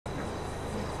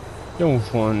Jo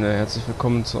Freunde, herzlich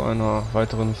willkommen zu einer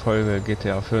weiteren Folge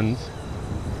GTA 5.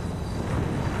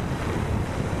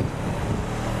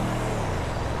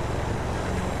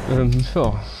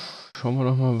 Ja, schauen wir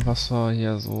doch mal, was wir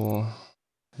hier so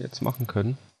jetzt machen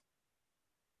können.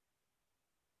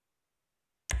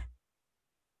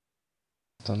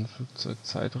 Dann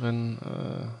Flugzeugzeitrennen,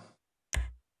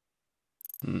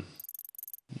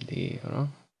 D, oder?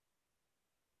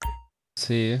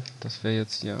 C, das wäre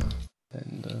jetzt hier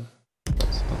Ende.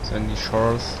 Das sind die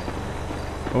Shores.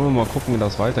 Wollen wir mal gucken, wie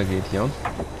das weitergeht hier.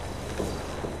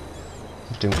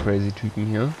 Mit dem crazy Typen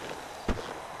hier.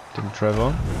 Dem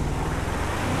Trevor.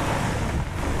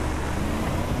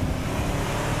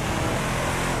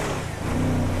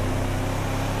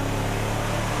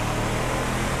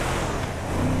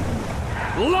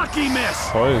 Lucky miss!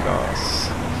 Vollgas.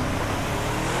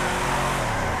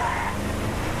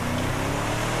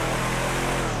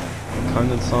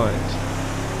 Keine Zeit.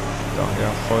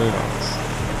 Daher Vollgas.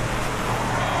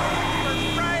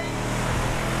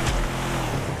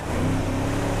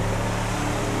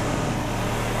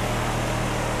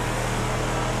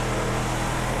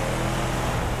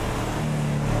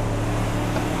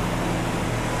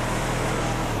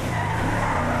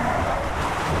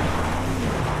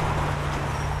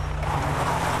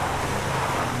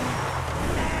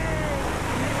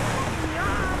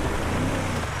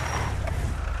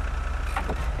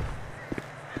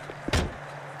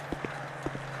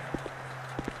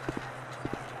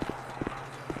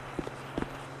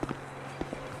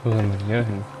 Wo sollen wir hier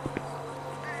hin?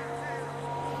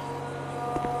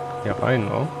 Hier rein,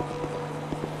 oh.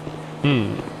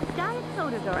 Diet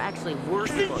sodas are actually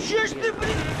worse for you.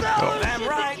 Damn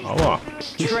right. Aua.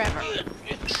 Trevor,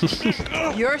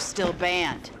 you're still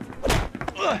banned.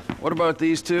 What about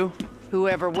these two?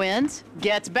 Whoever wins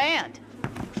gets banned.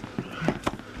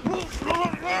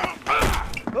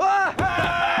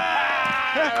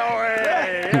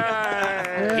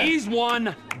 He's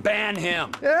one. Ban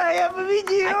him.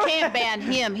 I can't ban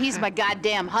him. He's my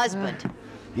goddamn husband.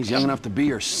 He's young enough to be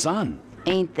your son.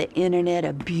 Ain't the internet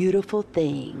a beautiful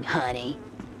thing, honey?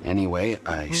 Anyway,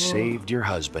 I saved your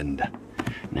husband.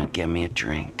 Now give me a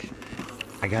drink.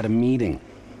 I got a meeting.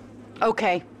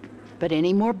 Okay, but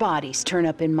any more bodies turn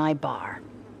up in my bar,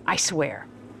 I swear,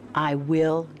 I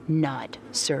will not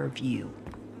serve you.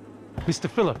 Mr.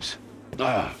 Phillips.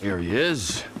 Ah, here he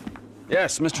is.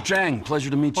 Yes, Mr. Chang, pleasure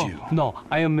to meet you. No,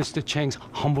 I am Mr. Chang's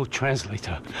humble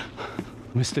translator.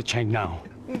 Mr. Chang now.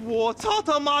 我操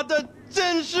他妈的，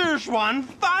真是爽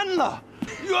翻了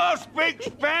You all speak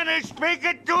Spanish, speak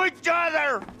it to each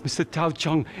other! Mr. Tao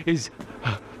Chung is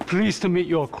pleased to meet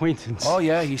your acquaintance. Oh,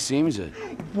 yeah, he seems it.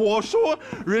 我说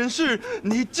人事，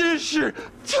你真是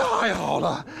太好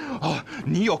了哦！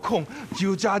你有空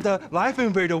就加的来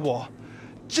分配的我，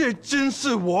这真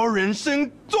是我人生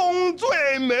中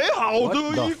最美好的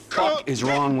What 一 the 刻。 fuck is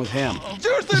wrong with him?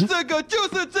 就是这个，就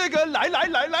是这个，来来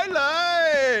来来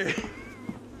来。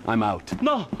 I'm out.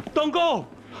 No, don't go!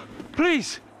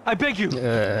 Please, I beg you.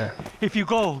 If you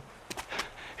go,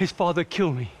 his father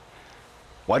kill me.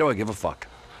 Why do I give a fuck?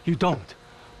 You don't.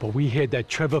 But we hear that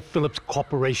Trevor Phillips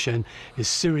Corporation is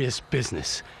serious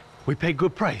business. We pay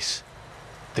good price.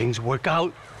 Things work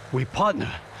out, we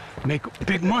partner, make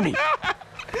big money.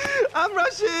 I'm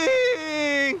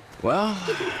rushing. Well,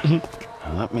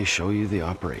 let me show you the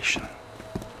operation.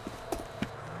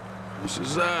 This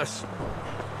is us.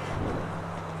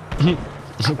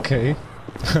 Okay.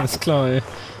 Alles klar, ey.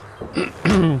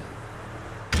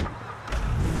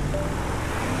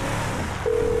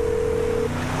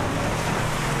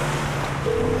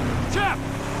 Chef,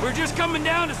 we're just coming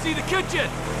down to see the kitchen.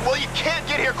 Well, you can't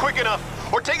get here quick enough.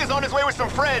 Ortega's on his way with some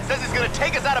friends. Says he's gonna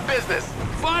take us out of business.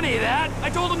 Funny that.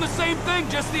 I told him the same thing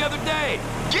just the other day.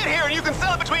 Get here and you can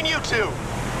settle it between you two.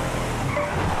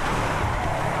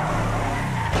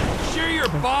 Sure your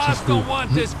boss don't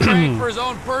want this crank for his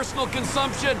own personal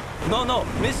consumption? No,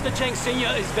 Mr. Chang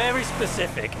Sr. is very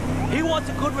specific. He wants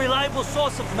a good, reliable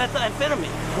source of methamphetamine.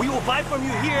 We will buy from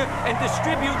you here and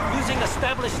distribute using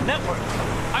established networks.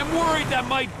 I'm worried that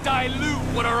might dilute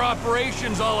what our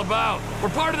operation's all about. We're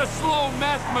part of the slow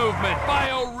meth movement,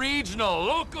 bioregional,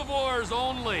 locavores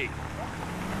only.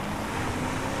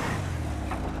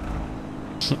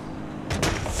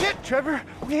 Shit, Trevor,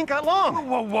 we ain't got long.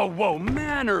 Whoa,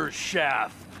 manners,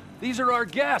 chef. These are our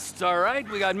guests, all right?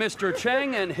 We got Mr.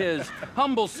 Chang and his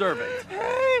humble servant.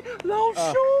 Hey, Lao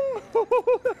Shung.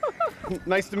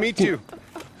 Nice to meet you.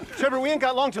 Trevor, we ain't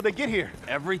got long till they get here.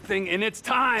 Everything in its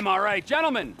time, all right.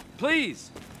 Gentlemen, please,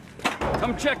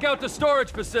 come check out the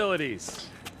storage facilities.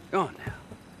 Go on now.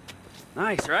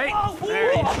 Nice, right?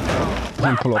 There you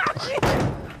go. Pull up.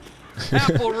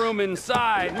 Ample room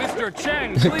inside. Mr.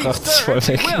 Cheng, please, Kracht's sir. voll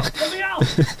weg.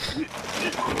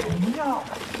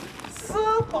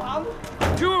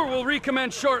 Tour will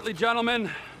recommence shortly, gentlemen.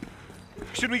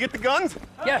 Should we get the guns?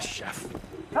 Yes, chef.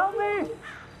 Help me!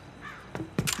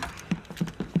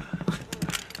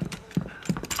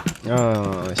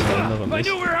 Ja, ich erinnere mich.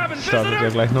 Startet ja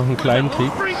gleich noch einen kleinen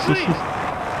Krieg. They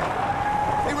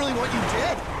really want you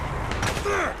dead?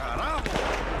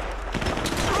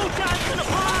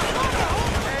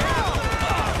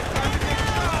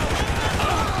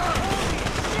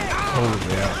 Oh,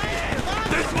 ja.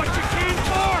 This what you came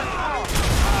for?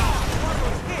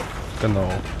 Genau.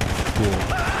 Cool.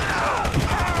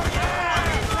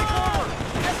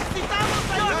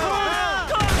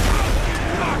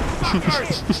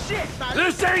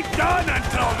 This ain't done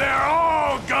until they're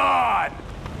all gone!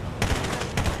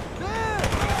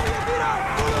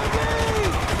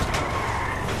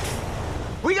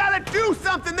 We gotta do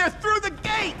something! They're through the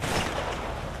gates!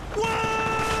 Whoa!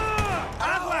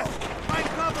 Atlas! Find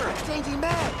cover! Changing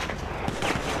mag!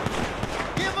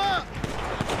 Give up!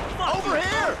 Over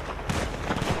here!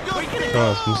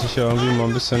 Ja, das muss ich ja irgendwie mal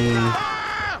ein bisschen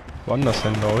woanders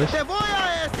hin, glaube ich.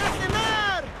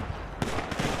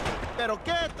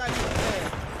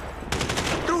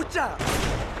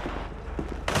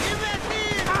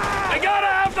 I gotta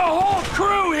have the whole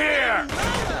crew here!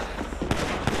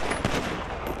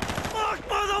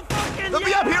 They'll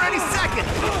be up here any second!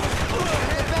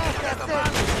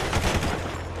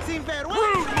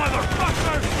 Rude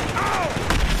motherfuckers! Ow!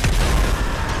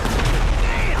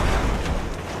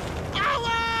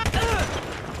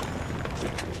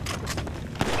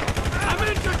 I'm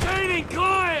entertaining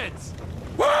clients!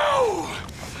 Woo!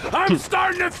 I'm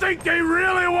starting to think they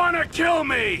really want to kill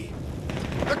me!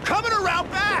 They're coming around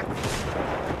back!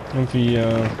 Irgendwie, ja.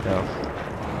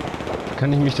 Wie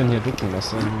kann ich mich denn hier ducken? Das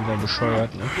ist dann wieder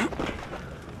bescheuert, ne? Ja,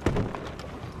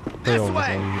 das ist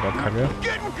irgendwie wieder kacke.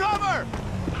 Get in cover!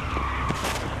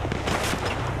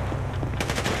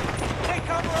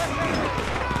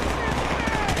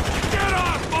 Get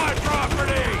off my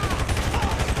property!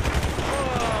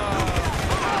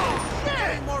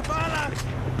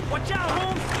 Watch out,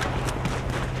 Holmes!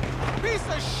 Piece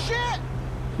of shit!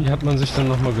 Wie hat man sich dann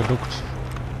nochmal geduckt?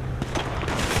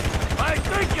 I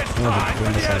think it's Ja, time for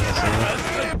das the ist einfach so,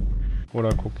 Express. ne?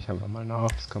 Oder gucke ich einfach mal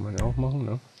nach. Das kann man ja auch machen,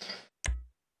 ne?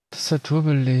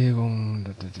 Tastaturbelegung.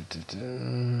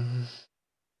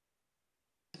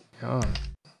 Ja.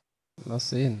 Lass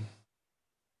sehen.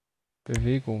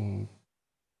 Bewegung.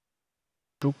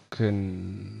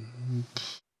 Ducken.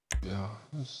 Ja.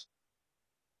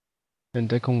 In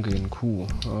Deckung gehen. Q.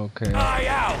 Okay. Eye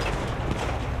out!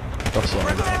 Doch so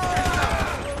einfach.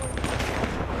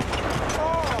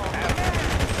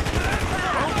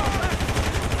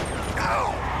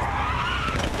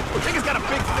 Ortega's got a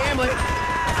big family.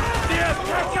 The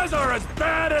Aztecas are as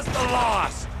bad as the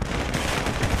Lost!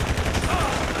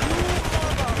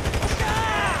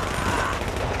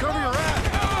 Cover your ass!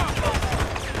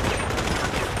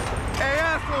 Hey,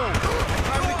 asshole!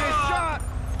 Time to get shot!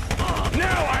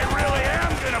 Now I really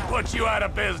am gonna put you out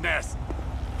of business!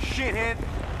 Shithead!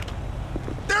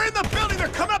 They're in the building! They're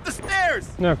coming up the stairs!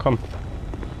 Ja, komm.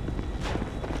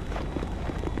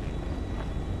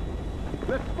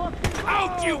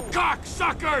 Out, you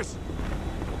cocksuckers!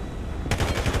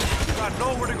 I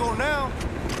know where to go now.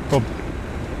 Komm.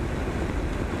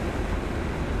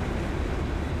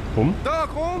 Bumm. Doug,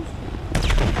 Holmes!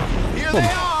 Here they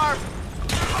are!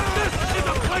 This is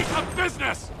a place of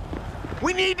business!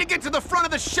 We need to get to the front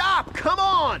of the shop! Come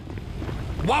on!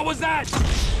 What was that?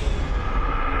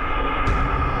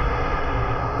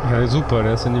 Ja, super,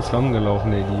 der ist in die Flammen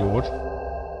gelaufen, der Idiot.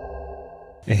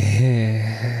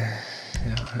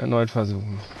 Ja, erneut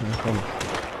versuchen. Ja, komm.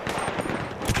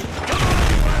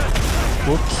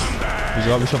 Ups.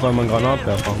 Wieso habe ich auf einmal einen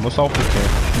Granatwerfer? Muss auch okay.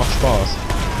 Macht Spaß.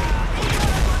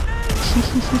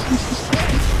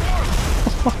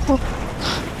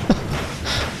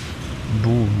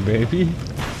 Boom, Baby.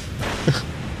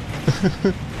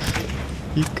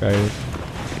 Wie geil.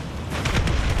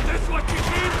 This what you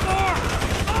came for?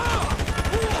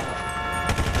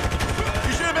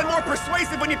 You should have been more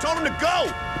persuasive when you told them to go!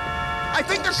 I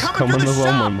think they're coming Kann man through das the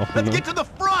auch mal shop! machen, Let's ne? get to the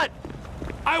front!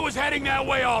 I was heading that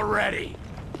way already.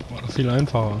 War doch viel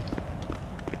einfacher.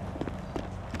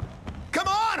 Come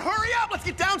on, hurry up! Let's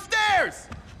get downstairs!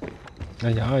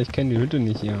 Naja, ich kenne die Hütte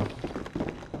nicht hier.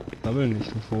 Sabbel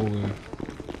nicht, du Vogel.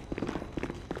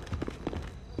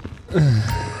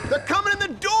 They're coming in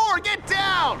the door! Get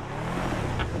down!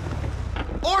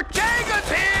 Ortega's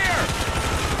here!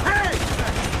 Hey!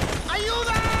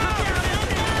 Ayuda!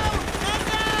 Get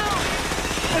down!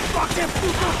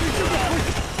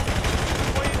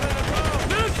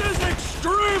 This is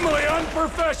extremely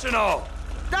unprofessional!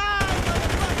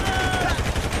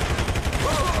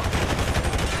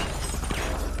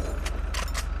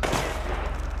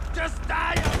 Just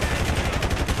die already!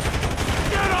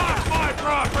 Get off my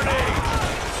property!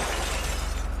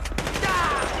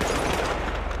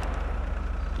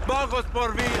 Vamos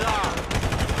por vida!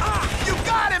 Ah, you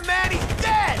got him, man! He's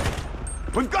dead!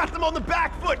 We've got them on the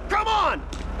back foot! Come on!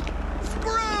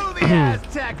 Screw the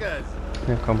Aztecas!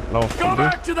 Ja, komm, lauf. Go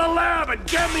back to the lab and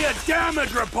get me a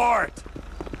damage report!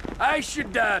 I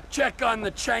should check on the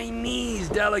Chinese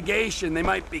delegation. They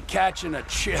might be catching a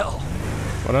chill.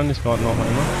 War da nicht gerade noch einer?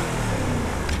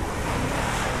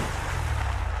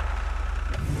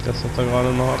 Das hat er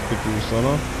gerade noch abgedüst,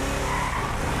 oder?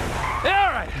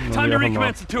 All right, time to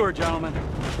recommence the tour, gentlemen.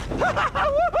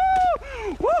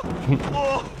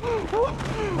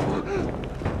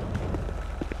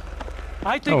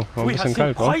 I think we have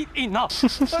seen quite enough.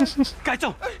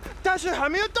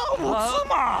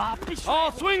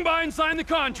 I'll swing by and sign the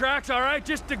contracts, all right?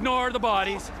 Just ignore the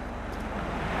bodies.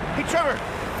 Hey, Trevor!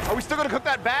 Are we still gonna cook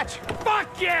that batch?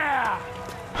 Fuck yeah!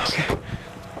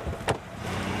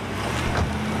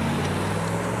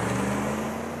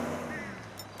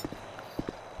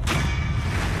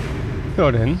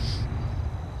 Ja, denn.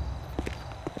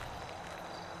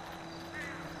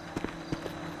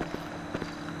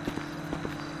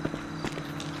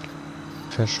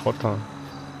 Verschrotter.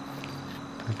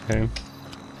 Okay.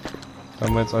 Da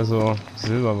haben wir jetzt also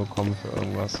Silber bekommen für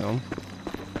irgendwas, ja.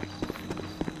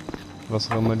 Was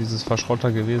auch immer dieses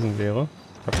Verschrotter gewesen wäre.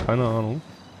 Ich habe keine Ahnung.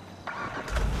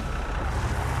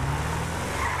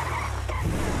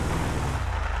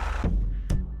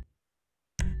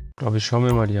 Ich glaube, ich schaue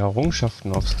mir mal die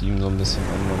Errungenschaften auf Steam so ein bisschen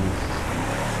an. Dann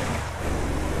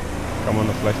kann man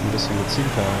da vielleicht ein bisschen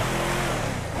gezielter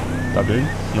dabbeln,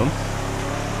 ne?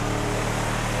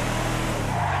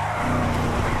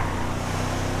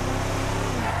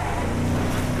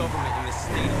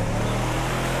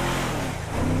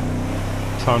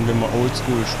 Fahren wir mal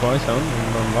oldschool speichern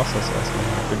und dann war's das erstmal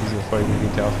für diese Folge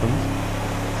GTA 5.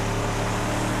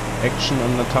 Action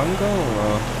an der Tanke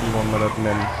oder wie wollen wir das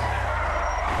nennen?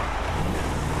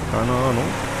 Keine Ahnung.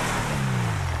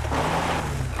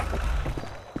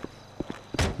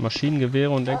 Maschinengewehre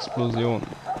und Explosion.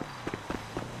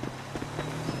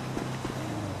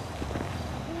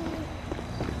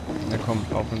 Der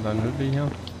kommt auch in deine Hütte hier.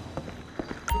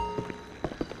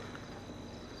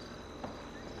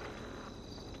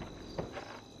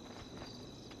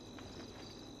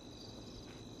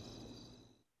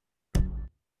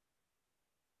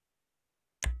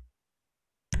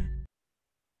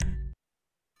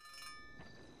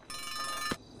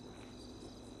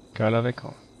 Geiler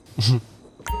Wecker.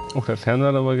 Oh, der Fernseher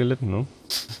hat aber gelitten, ne?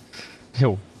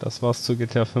 Jo, das war's zu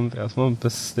GTA 5 erstmal.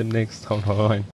 Bis demnächst. Haut rein.